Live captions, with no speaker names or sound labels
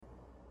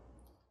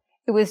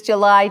It was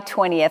July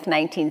 20th,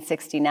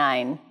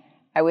 1969.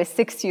 I was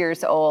 6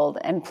 years old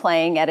and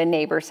playing at a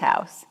neighbor's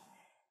house.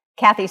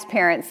 Kathy's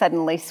parents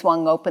suddenly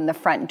swung open the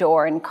front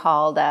door and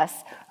called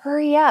us,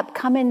 "Hurry up,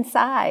 come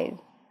inside."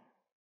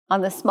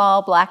 On the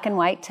small black and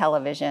white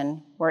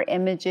television were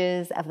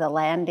images of the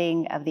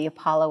landing of the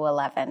Apollo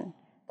 11,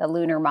 the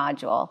lunar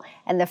module,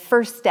 and the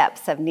first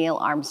steps of Neil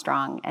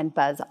Armstrong and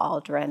Buzz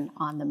Aldrin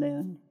on the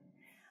moon.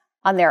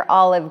 On their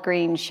olive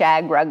green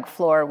shag rug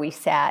floor, we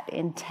sat,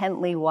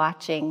 intently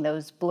watching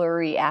those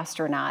blurry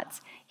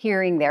astronauts,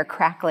 hearing their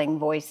crackling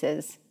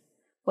voices.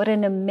 What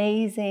an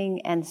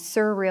amazing and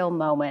surreal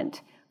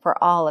moment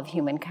for all of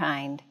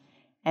humankind,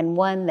 and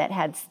one that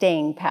had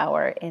staying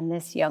power in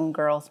this young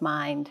girl's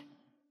mind.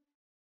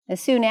 And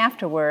soon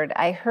afterward,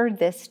 I heard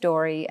this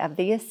story of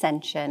the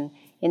Ascension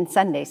in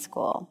Sunday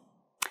school.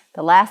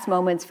 The last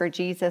moments for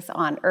Jesus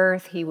on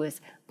earth, he was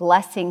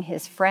blessing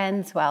his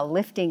friends while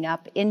lifting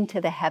up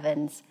into the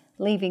heavens,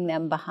 leaving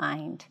them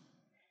behind.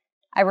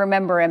 I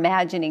remember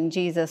imagining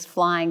Jesus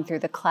flying through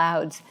the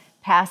clouds,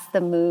 past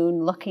the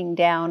moon, looking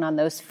down on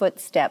those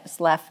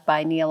footsteps left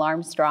by Neil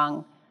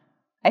Armstrong.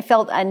 I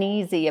felt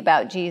uneasy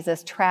about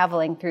Jesus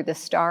traveling through the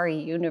starry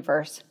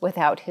universe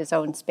without his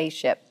own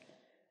spaceship.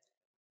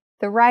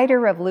 The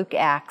writer of Luke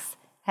Acts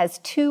has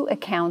two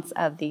accounts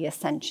of the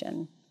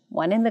Ascension,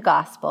 one in the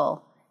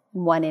Gospel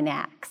and one in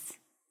Acts.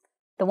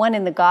 The one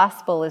in the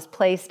Gospel is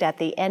placed at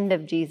the end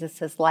of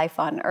Jesus' life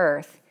on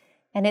earth,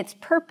 and its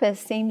purpose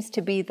seems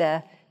to be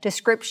the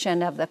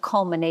description of the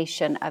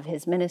culmination of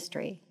his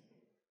ministry.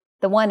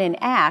 The one in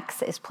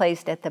Acts is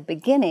placed at the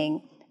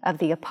beginning of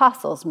the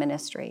apostles'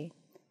 ministry,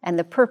 and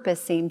the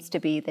purpose seems to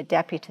be the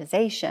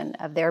deputization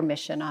of their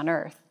mission on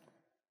earth.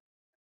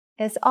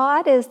 As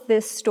odd as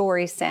this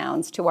story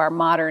sounds to our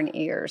modern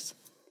ears,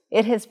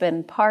 it has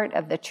been part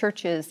of the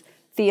church's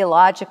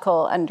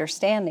theological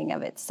understanding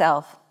of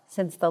itself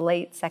since the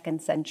late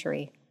 2nd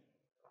century.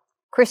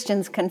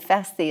 Christians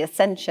confess the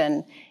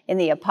ascension in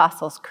the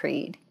Apostles'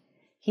 Creed.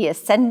 He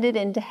ascended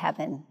into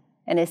heaven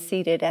and is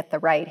seated at the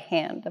right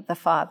hand of the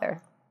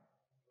Father.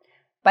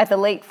 By the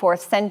late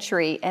 4th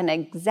century, an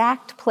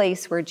exact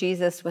place where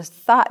Jesus was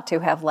thought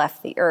to have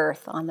left the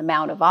earth, on the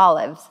Mount of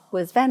Olives,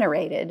 was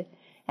venerated,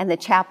 and the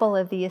Chapel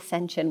of the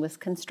Ascension was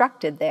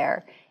constructed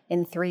there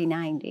in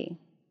 390.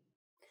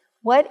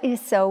 What is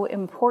so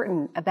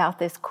important about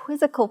this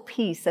quizzical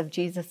piece of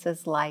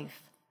Jesus'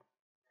 life?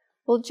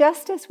 Well,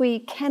 just as we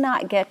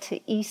cannot get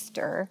to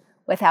Easter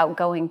without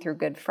going through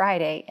Good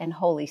Friday and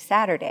Holy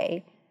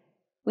Saturday,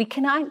 we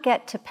cannot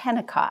get to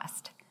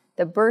Pentecost,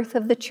 the birth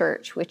of the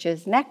church, which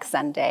is next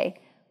Sunday,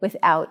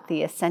 without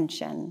the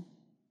Ascension.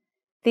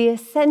 The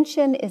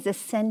Ascension is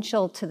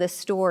essential to the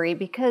story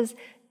because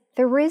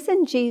the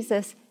risen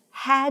Jesus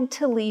had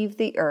to leave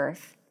the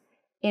earth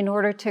in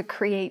order to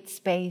create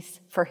space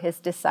for his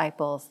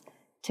disciples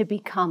to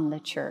become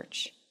the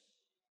church.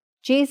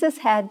 Jesus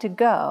had to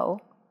go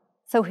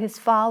so his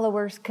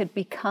followers could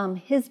become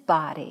his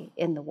body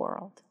in the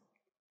world.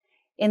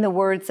 In the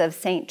words of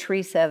St.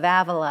 Teresa of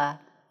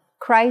Avila,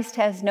 Christ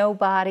has no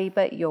body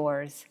but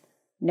yours,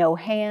 no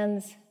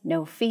hands,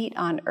 no feet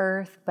on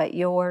earth but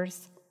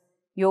yours.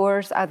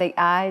 Yours are the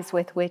eyes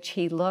with which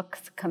he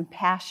looks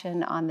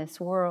compassion on this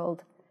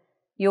world.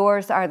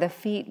 Yours are the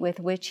feet with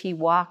which he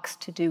walks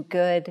to do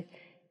good.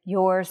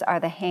 Yours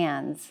are the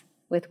hands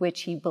with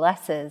which he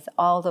blesses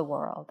all the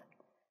world.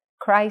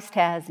 Christ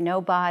has no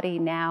body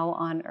now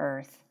on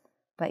earth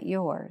but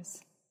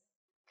yours.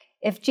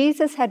 If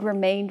Jesus had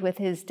remained with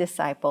his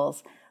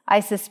disciples,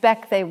 I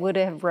suspect they would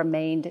have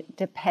remained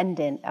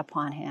dependent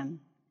upon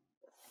him.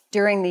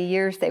 During the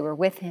years they were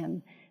with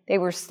him, they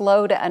were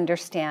slow to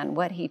understand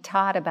what he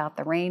taught about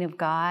the reign of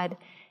God,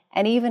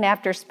 and even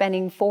after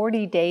spending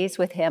 40 days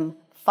with him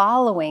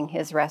following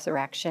his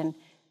resurrection,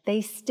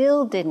 they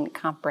still didn't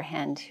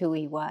comprehend who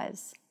he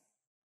was.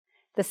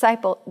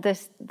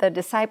 The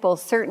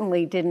disciples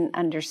certainly didn't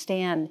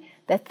understand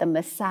that the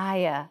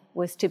Messiah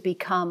was to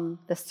become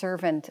the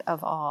servant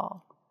of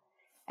all.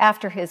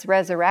 After his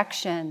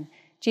resurrection,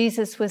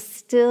 Jesus was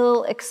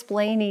still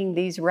explaining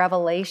these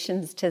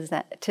revelations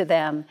to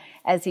them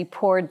as he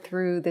poured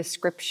through the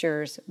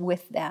scriptures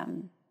with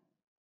them.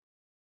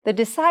 The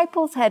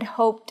disciples had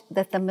hoped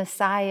that the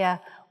Messiah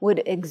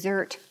would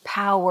exert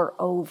power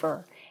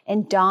over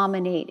and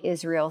dominate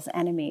Israel's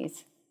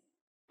enemies.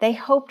 They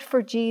hoped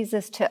for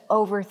Jesus to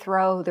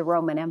overthrow the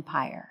Roman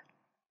Empire.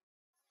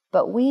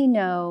 But we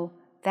know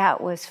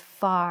that was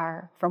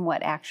far from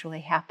what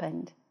actually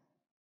happened.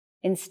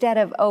 Instead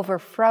of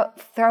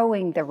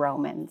overthrowing the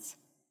Romans,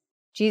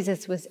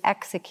 Jesus was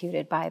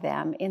executed by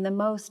them in the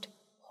most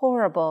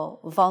horrible,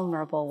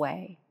 vulnerable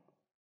way.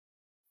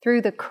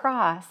 Through the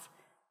cross,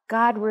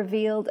 God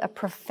revealed a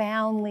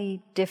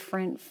profoundly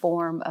different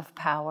form of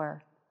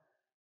power,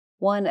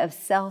 one of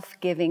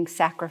self-giving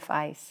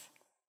sacrifice.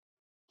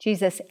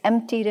 Jesus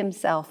emptied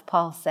himself,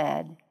 Paul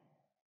said,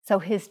 so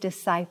his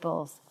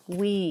disciples,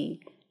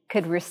 we,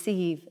 could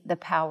receive the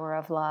power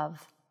of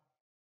love.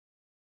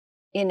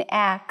 In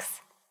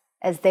Acts,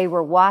 as they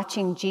were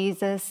watching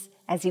Jesus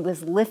as he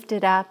was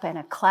lifted up and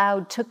a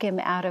cloud took him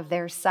out of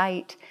their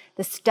sight,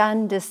 the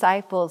stunned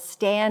disciples,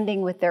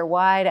 standing with their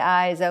wide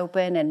eyes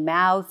open and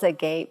mouths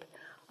agape,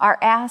 are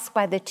asked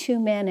by the two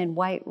men in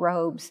white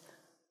robes,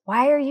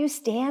 "Why are you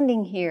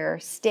standing here,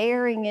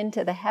 staring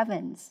into the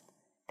heavens?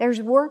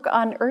 There's work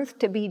on earth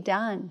to be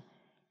done.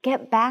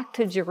 Get back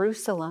to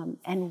Jerusalem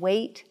and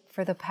wait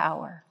for the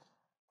power."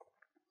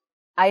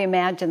 I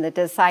imagine the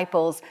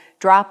disciples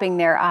dropping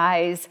their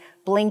eyes,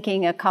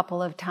 blinking a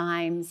couple of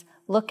times,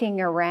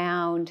 looking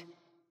around,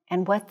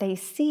 and what they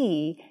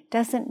see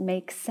doesn't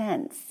make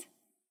sense.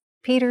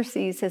 Peter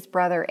sees his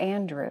brother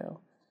Andrew.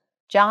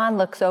 John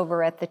looks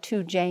over at the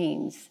two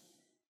James.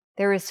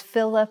 There is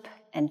Philip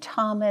and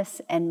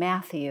Thomas and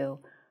Matthew.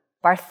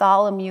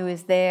 Bartholomew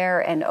is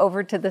there, and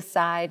over to the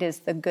side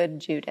is the good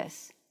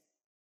Judas.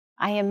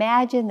 I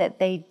imagine that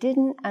they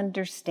didn't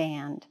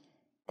understand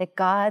that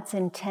God's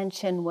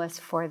intention was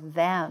for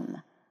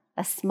them,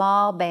 a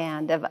small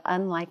band of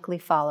unlikely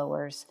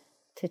followers,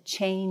 to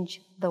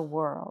change the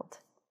world.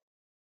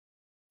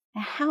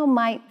 Now, how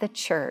might the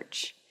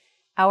church,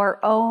 our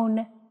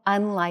own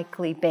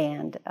unlikely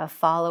band of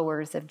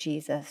followers of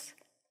Jesus,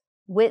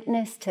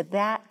 witness to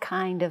that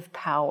kind of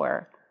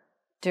power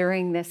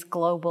during this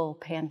global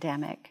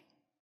pandemic?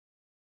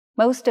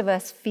 Most of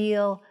us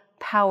feel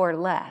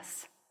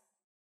powerless.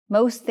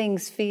 Most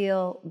things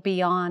feel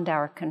beyond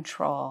our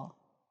control.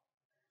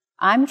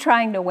 I'm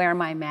trying to wear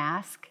my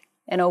mask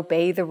and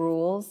obey the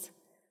rules,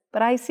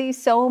 but I see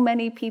so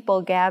many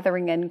people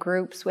gathering in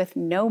groups with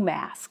no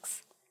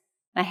masks.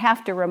 I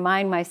have to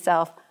remind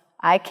myself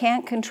I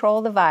can't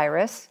control the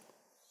virus,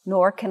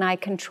 nor can I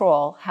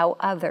control how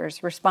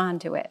others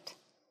respond to it.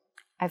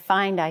 I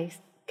find I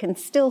can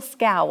still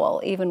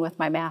scowl even with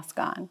my mask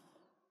on.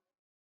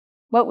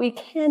 What we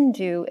can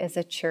do as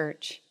a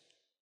church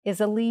is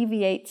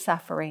alleviate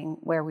suffering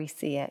where we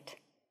see it.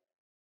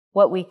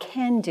 What we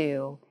can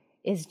do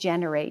is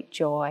generate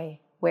joy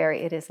where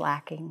it is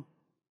lacking.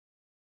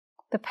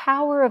 The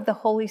power of the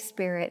Holy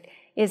Spirit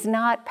is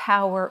not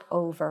power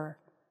over,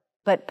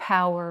 but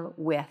power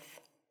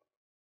with.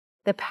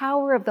 The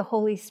power of the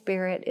Holy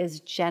Spirit is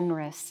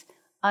generous,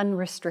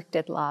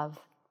 unrestricted love.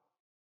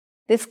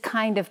 This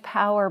kind of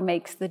power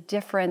makes the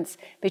difference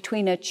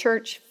between a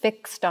church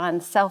fixed on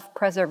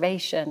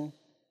self-preservation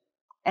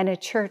and a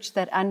church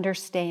that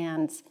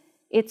understands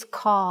its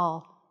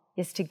call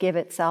is to give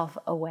itself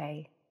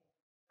away.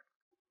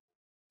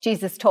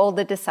 Jesus told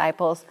the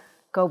disciples,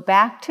 "Go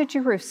back to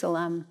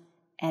Jerusalem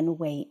and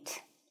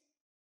wait."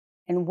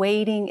 And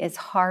waiting is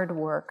hard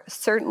work.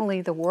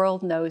 Certainly the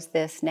world knows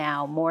this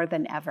now more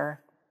than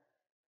ever.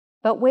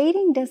 But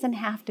waiting doesn't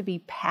have to be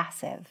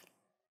passive.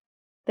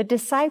 The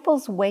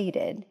disciples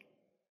waited,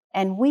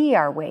 and we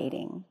are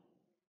waiting.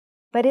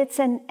 But it's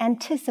an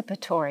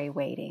anticipatory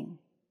waiting,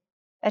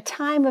 a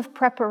time of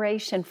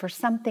preparation for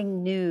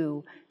something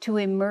new to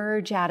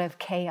emerge out of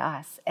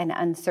chaos and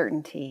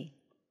uncertainty.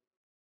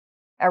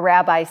 A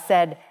rabbi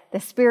said the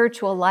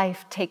spiritual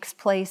life takes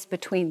place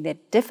between the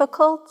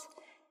difficult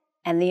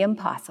and the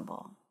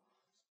impossible.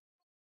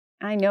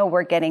 I know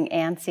we're getting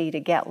antsy to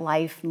get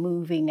life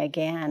moving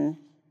again.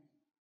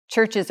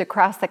 Churches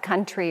across the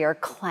country are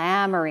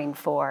clamoring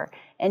for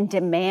and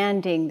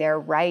demanding their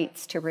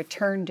rights to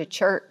return to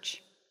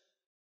church.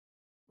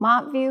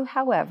 Montview,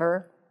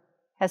 however,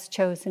 has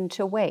chosen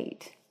to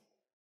wait,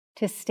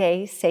 to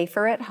stay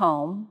safer at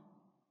home,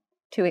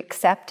 to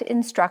accept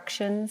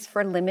instructions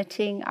for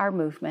limiting our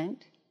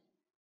movement.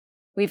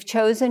 We've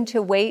chosen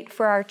to wait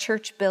for our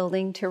church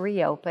building to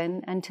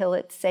reopen until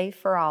it's safe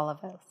for all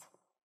of us.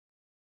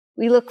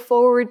 We look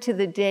forward to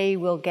the day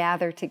we'll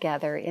gather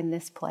together in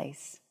this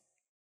place.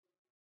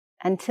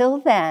 Until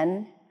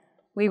then,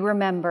 we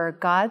remember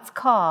God's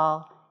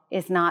call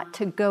is not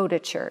to go to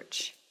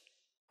church.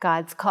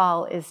 God's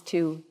call is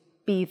to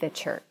be the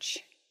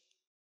church.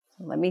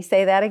 Let me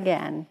say that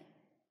again.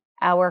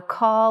 Our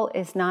call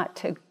is not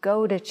to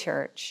go to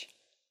church.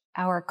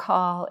 Our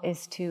call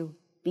is to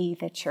be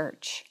the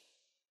church.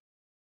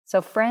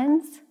 So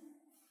friends,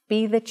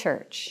 be the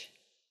church.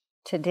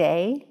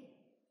 Today,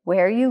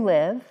 where you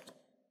live,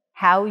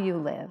 how you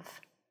live.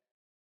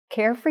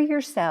 Care for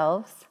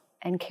yourselves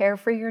and care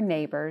for your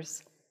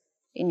neighbors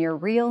in your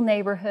real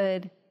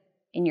neighborhood,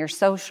 in your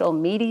social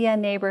media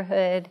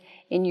neighborhood,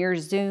 in your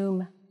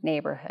Zoom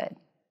neighborhood.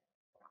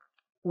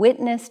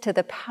 Witness to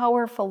the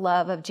powerful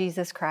love of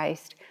Jesus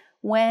Christ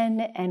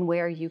when and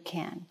where you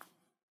can.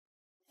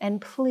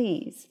 And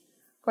please,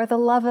 for the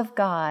love of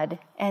God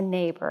and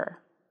neighbor,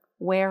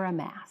 wear a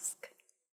mask.